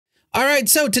Alright,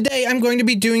 so today I'm going to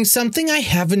be doing something I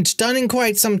haven't done in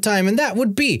quite some time, and that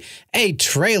would be a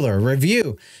trailer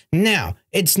review. Now,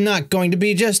 it's not going to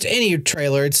be just any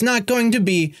trailer, it's not going to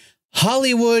be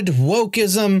Hollywood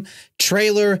wokeism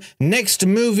trailer, next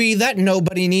movie that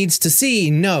nobody needs to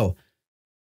see. No.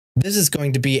 This is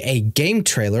going to be a game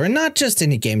trailer, and not just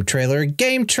any game trailer, a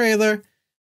game trailer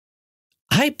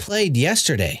I played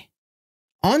yesterday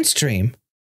on stream,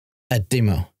 a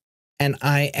demo. And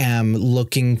I am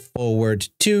looking forward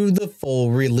to the full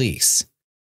release.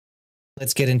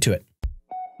 Let's get into it.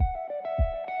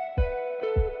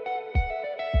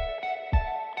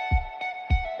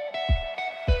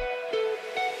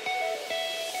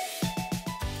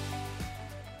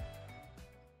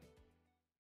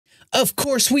 Of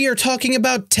course, we are talking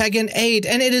about Tekken 8,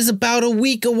 and it is about a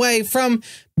week away from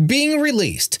being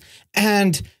released.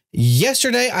 And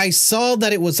yesterday, I saw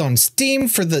that it was on Steam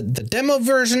for the demo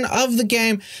version of the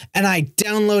game, and I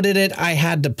downloaded it. I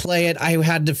had to play it. I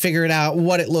had to figure it out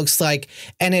what it looks like,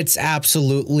 and it's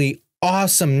absolutely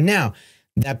awesome. Now,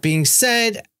 that being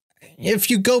said, if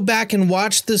you go back and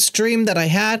watch the stream that I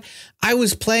had, I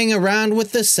was playing around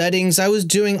with the settings. I was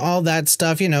doing all that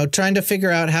stuff, you know, trying to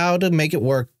figure out how to make it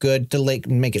work good, to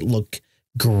make it look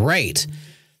great.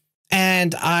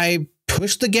 And I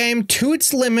pushed the game to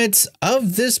its limits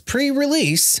of this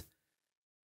pre-release.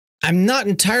 I'm not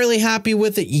entirely happy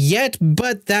with it yet,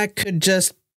 but that could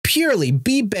just purely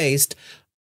be based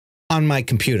on my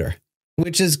computer,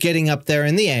 which is getting up there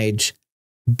in the age,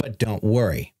 but don't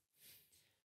worry.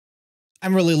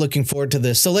 I'm really looking forward to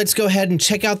this, so let's go ahead and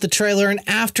check out the trailer, and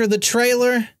after the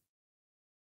trailer, I'm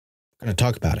going to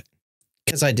talk about it,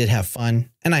 because I did have fun,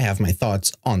 and I have my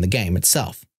thoughts on the game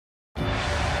itself.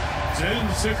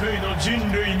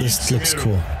 This looks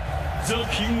cool.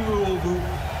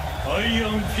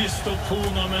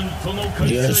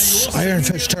 Yes, Iron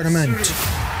Fist Tournament.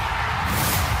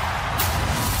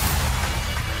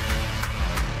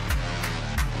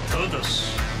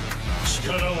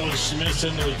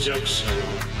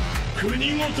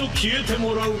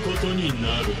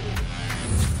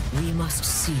 We must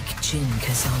seek Jin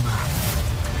Kazama.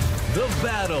 The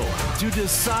battle to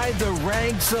decide the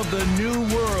ranks of the new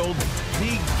world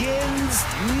begins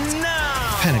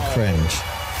now! Kinda cringe.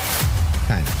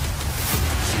 Kinda.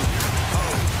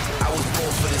 I was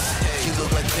born for this. You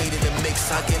look like bait in the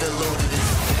mix, I get a load of this.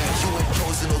 You ain't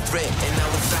posing no threat, and now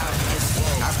it's obvious.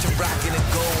 After rocking a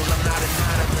goal, I'm not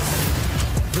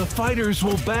anonymous. The fighters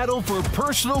will battle for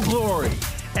personal glory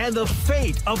and the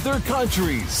fate of their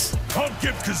countries. I'll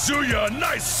give Kazuya a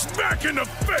nice smack in the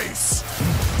face!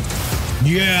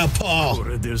 Yeah, Paul. こ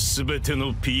れで全て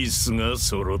のピースが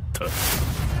揃った。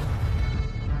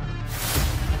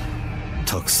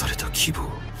託された希望、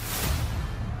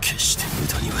決して無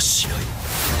駄にはしない。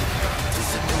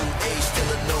It's a new age, still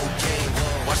a no game.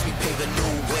 Watch me pave a new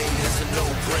way, it's a no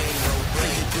brain. Pay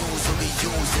your dues will be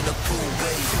used in a cool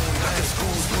way. I can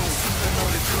schools loose, even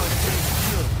though the good things.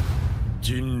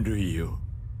 人類よ、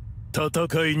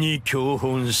戦いに教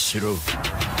本しろ。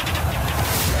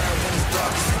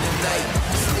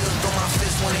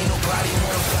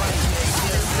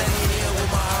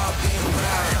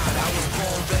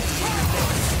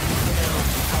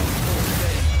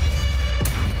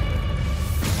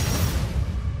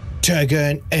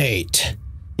Tekken 8.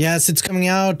 Yes, it's coming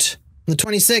out on the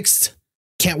 26th.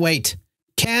 Can't wait.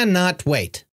 Cannot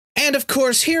wait. And of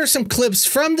course, here are some clips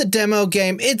from the demo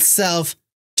game itself.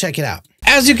 Check it out.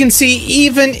 As you can see,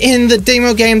 even in the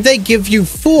demo game, they give you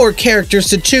 4 characters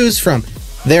to choose from.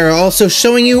 They're also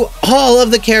showing you all of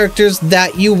the characters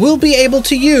that you will be able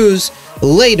to use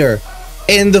later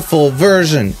in the full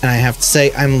version. And I have to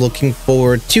say, I'm looking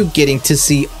forward to getting to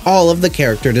see all of the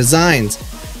character designs.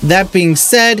 That being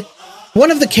said, one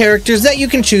of the characters that you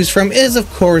can choose from is, of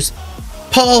course,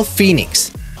 Paul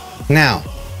Phoenix. Now,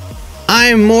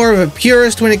 I'm more of a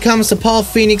purist when it comes to Paul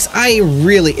Phoenix. I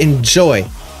really enjoy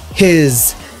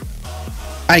his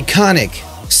iconic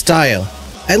style.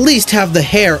 At least have the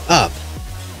hair up.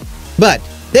 But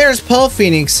there's Paul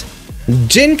Phoenix,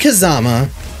 Jin Kazama,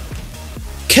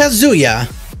 Kazuya,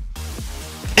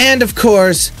 and of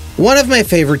course, one of my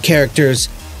favorite characters,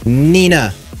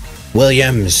 Nina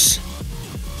Williams.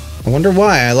 I wonder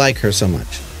why I like her so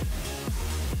much.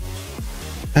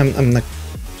 I'm not...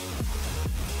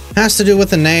 Has to do with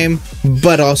the name,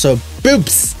 but also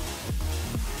boobs.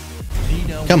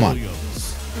 Come on.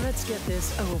 Let's get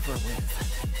this over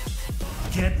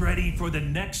with. Get ready for the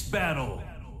next battle.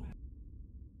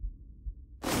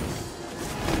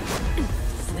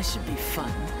 This should be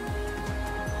fun.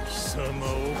 貴様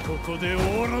をここで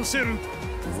終わらせる。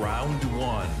Round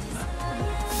 1.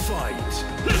 Fight.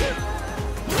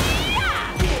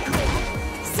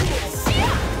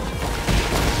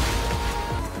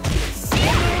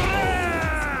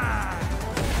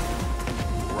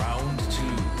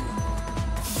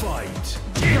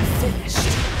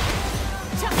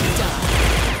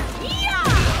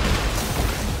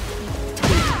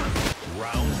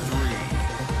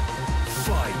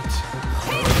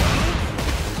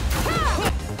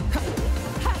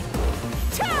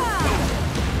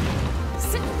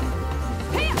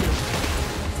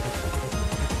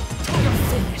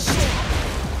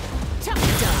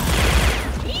 Tough die.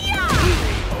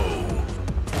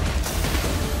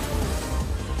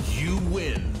 You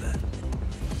win.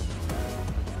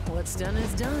 What's done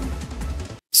is done.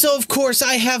 So, of course,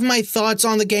 I have my thoughts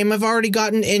on the game. I've already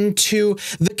gotten into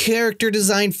the character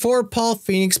design for Paul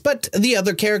Phoenix, but the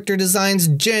other character designs,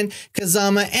 Jin,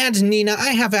 Kazama, and Nina,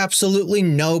 I have absolutely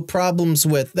no problems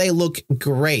with. They look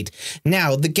great.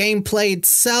 Now, the gameplay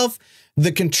itself,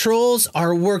 the controls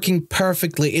are working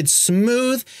perfectly. It's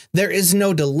smooth. There is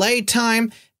no delay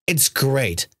time. It's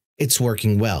great. It's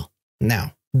working well.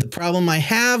 Now, the problem I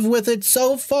have with it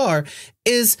so far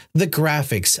is the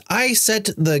graphics. I set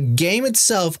the game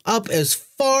itself up as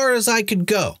far as I could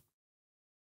go,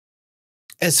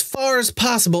 as far as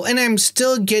possible, and I'm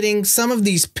still getting some of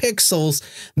these pixels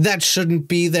that shouldn't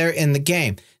be there in the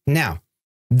game. Now,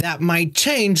 that might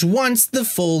change once the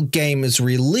full game is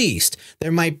released.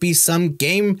 There might be some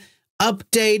game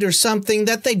update or something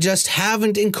that they just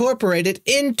haven't incorporated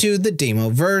into the demo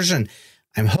version.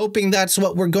 I'm hoping that's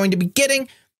what we're going to be getting.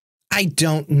 I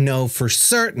don't know for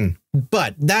certain,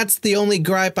 but that's the only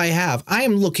gripe I have. I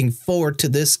am looking forward to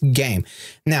this game.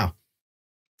 Now,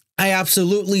 I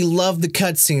absolutely love the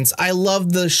cutscenes. I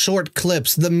love the short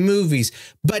clips, the movies,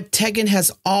 but Tekken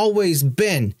has always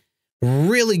been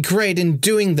really great in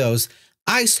doing those.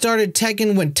 I started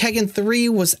Tekken when Tekken 3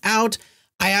 was out.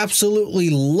 I absolutely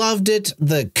loved it.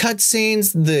 The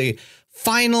cutscenes, the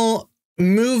final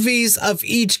movies of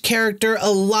each character, a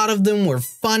lot of them were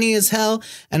funny as hell,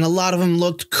 and a lot of them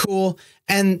looked cool,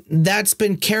 and that's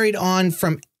been carried on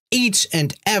from each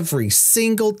and every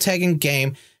single Tekken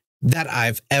game that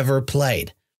I've ever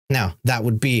played. Now, that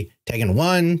would be Tekken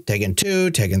 1, Tekken 2,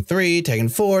 Tekken 3,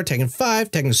 Tekken 4, Tekken 5,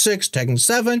 Tekken 6, Tekken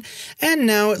 7, and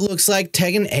now it looks like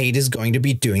Tekken 8 is going to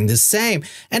be doing the same.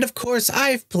 And of course,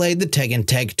 I've played the Tekken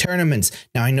Tag tournaments.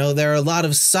 Now, I know there are a lot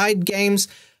of side games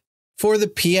for the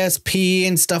PSP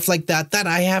and stuff like that that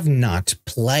I have not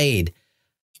played.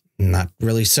 Not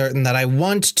really certain that I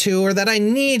want to or that I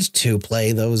need to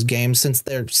play those games since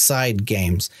they're side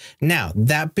games. Now,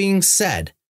 that being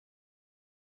said,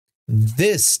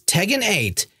 this Tekken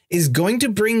 8 is going to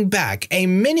bring back a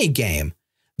mini game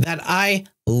that I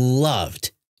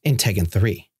loved in Tekken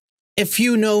 3. If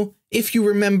you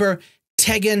remember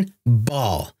Tekken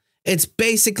Ball, it's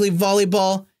basically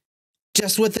volleyball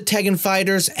just with the Tekken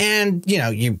fighters, and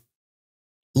you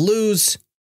lose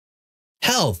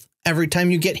health every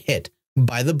time you get hit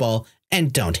by the ball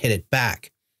and don't hit it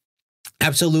back.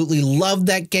 Absolutely loved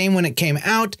that game when it came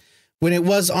out. When it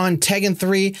was on Tekken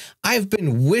 3, I've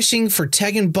been wishing for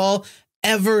Tekken Ball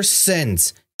ever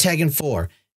since Tekken 4.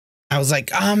 I was like,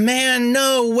 oh man,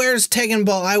 no, where's Tekken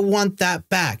Ball? I want that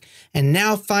back. And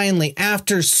now finally,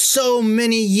 after so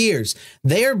many years,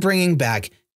 they are bringing back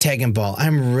Tekken Ball.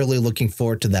 I'm really looking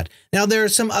forward to that. Now, there are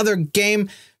some other game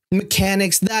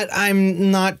mechanics that I'm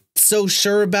not so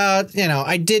sure about.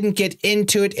 I didn't get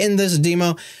into it in this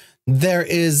demo. There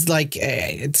is like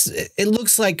it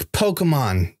looks like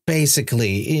Pokemon,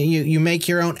 basically. You make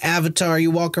your own avatar,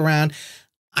 you walk around.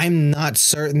 I'm not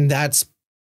certain that's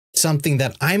something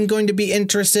that I'm going to be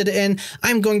interested in.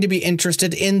 I'm going to be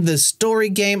interested in the story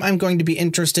game. I'm going to be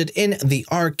interested in the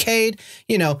arcade,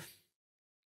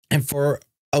 and for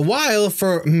a while,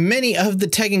 for many of the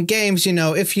Tekken games,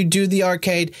 if you do the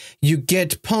arcade, you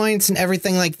get points and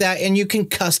everything like that, and you can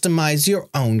customize your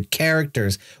own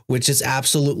characters, which is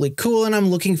absolutely cool, and I'm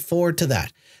looking forward to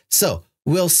that. So,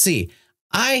 we'll see.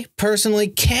 I personally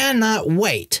cannot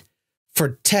wait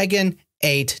for Tekken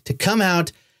 8 to come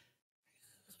out.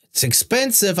 It's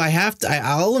expensive,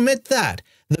 I'll admit that.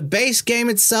 The base game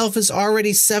itself is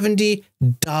already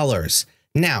 $70.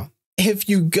 Now, if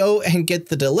you go and get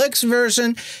the deluxe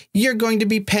version, you're going to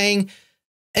be paying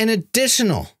an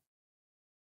additional,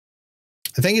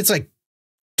 I think it's like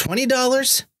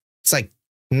 $20. It's like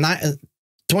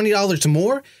 $20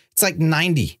 more. It's like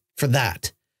 $90 for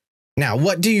that. Now,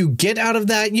 what do you get out of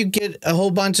that? You get a whole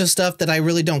bunch of stuff that I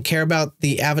really don't care about.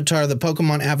 The avatar, the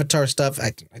Pokemon avatar stuff,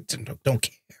 I don't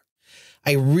care.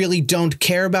 I really don't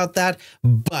care about that,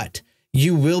 but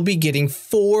you will be getting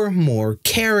 4 more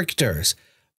characters.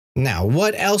 Now,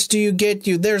 what else do you get?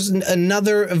 There's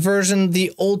another version,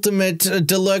 the Ultimate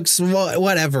Deluxe,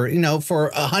 whatever,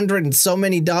 for $100 and so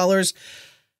many dollars.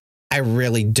 I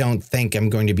really don't think I'm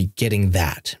going to be getting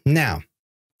that. Now,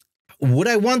 would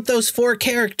I want those 4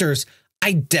 characters?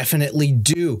 I definitely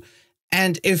do.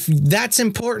 And if that's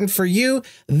important for you,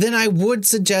 then I would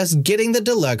suggest getting the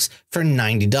deluxe for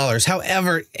 $90.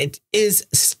 However, it is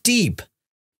steep.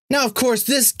 Now, of course,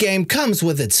 this game comes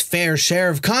with its fair share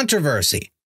of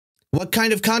controversy. What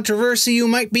kind of controversy, you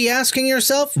might be asking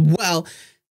yourself? Well,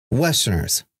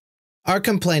 Westerners. are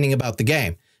complaining about the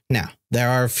game. Now, there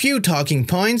are a few talking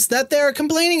points that they're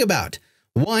complaining about.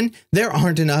 1, there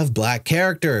aren't enough black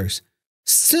characters.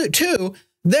 2,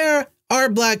 there are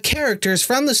black characters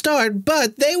from the start,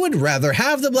 but they would rather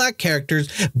have the black characters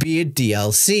be a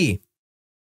DLC.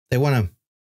 They want to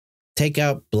take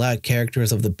out black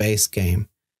characters of the base game.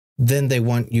 Then they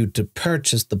want you to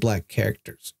purchase the black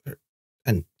characters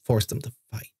and force them to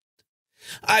fight.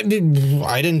 I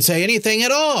didn't say anything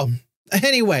at all.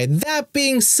 Anyway, that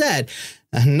being said,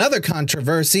 another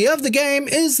controversy of the game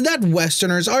is that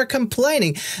Westerners are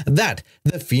complaining that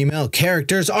the female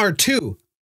characters are too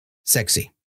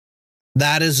sexy.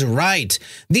 That is right.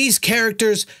 These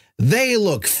characters, they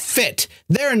look fit.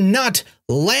 They're not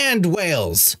land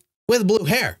whales with blue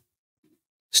hair.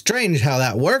 Strange how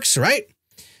that works, right?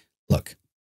 Look,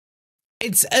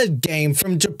 it's a game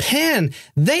from Japan.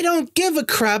 They don't give a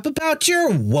crap about your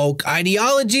woke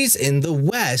ideologies in the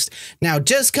West. Now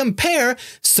just compare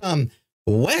some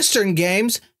Western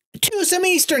games to some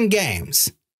Eastern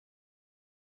games.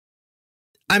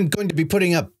 I'm going to be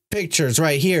putting up pictures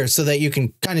right here so that you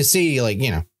can kind of see, like, you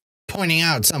know, pointing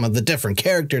out some of the different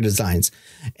character designs.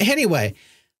 Anyway,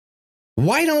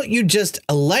 why don't you just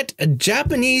let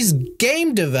Japanese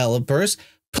game developers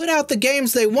put out the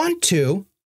games they want to,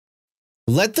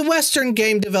 let the Western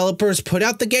game developers put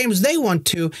out the games they want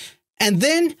to, and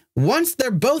then once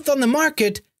they're both on the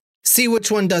market, see which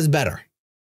one does better.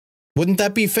 Wouldn't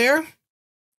that be fair?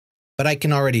 But I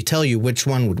can already tell you which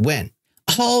one would win.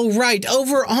 All right,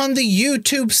 over on the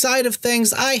YouTube side of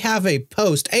things, I have a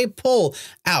poll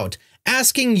out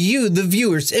asking you, the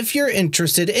viewers, if you're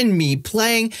interested in me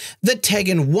playing the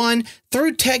Tekken 1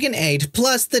 through Tekken 8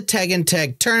 plus the Tekken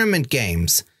Tag tournament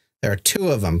games. There are 2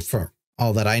 of them for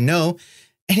all that I know.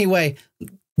 Anyway,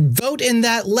 vote in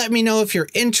that. Let me know if you're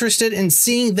interested in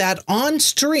seeing that on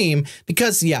stream,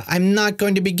 because yeah, I'm not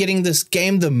going to be getting this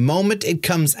game the moment it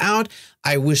comes out.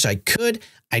 I wish I could.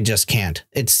 I just can't.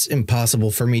 It's impossible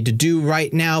for me to do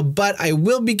right now, but I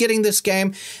will be getting this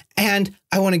game, and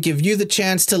I want to give you the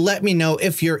chance to let me know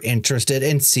if you're interested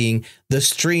in seeing the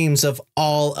streams of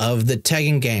all of the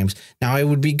Tekken games. Now, I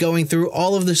would be going through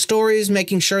all of the stories,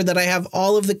 making sure that I have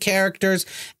all of the characters,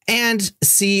 and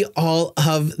see all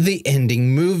of the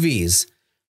ending movies.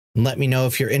 Let me know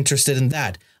if you're interested in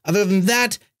that. Other than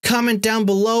that, comment down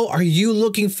below. Are you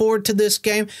looking forward to this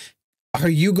game? Are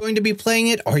you going to be playing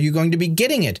it? Are you going to be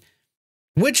getting it?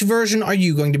 Which version are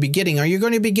you going to be getting? Are you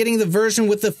going to be getting the version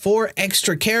with the 4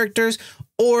 extra characters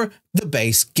or the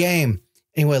base game?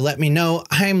 Anyway, let me know.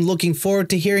 I'm looking forward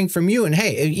to hearing from you. And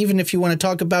hey, even if you want to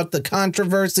talk about the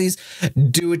controversies,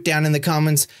 do it down in the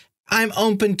comments. I'm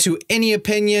open to any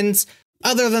opinions.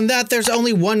 Other than that, there's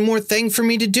only one more thing for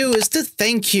me to do, is to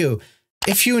thank you.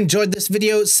 If you enjoyed this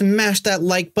video, smash that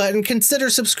like button, consider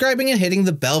subscribing and hitting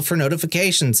the bell for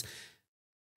notifications.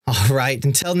 All right,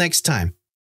 until next time,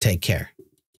 take care.